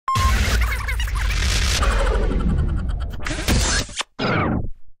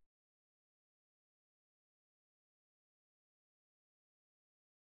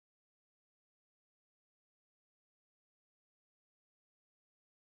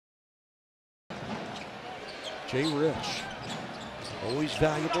Jay Rich, always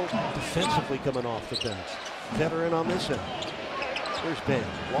valuable defensively coming off the bench. Veteran on this end. There's Ben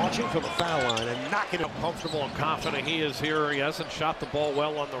launching from the foul line and knocking it. How comfortable and confident he is here. He hasn't shot the ball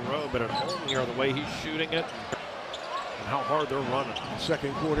well on the road, but at home here, the way he's shooting it and how hard they're running.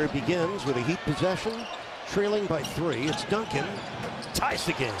 Second quarter begins with a Heat possession, trailing by 3. It's Duncan. Ties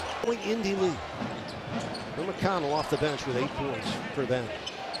the game. Indy lead. McConnell off the bench with 8 points for them.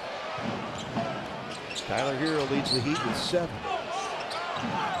 Tyler Hero leads the Heat with 7.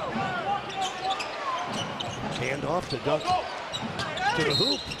 Hand off to Duncan. To the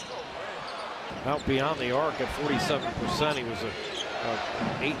hoop. Out beyond the arc at 47%. He was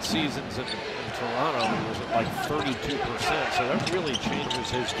 8 seasons in Toronto. He was at like 32%. So that really changes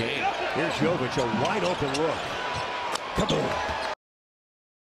his game. Here's Jovic, a wide open look. Kaboom.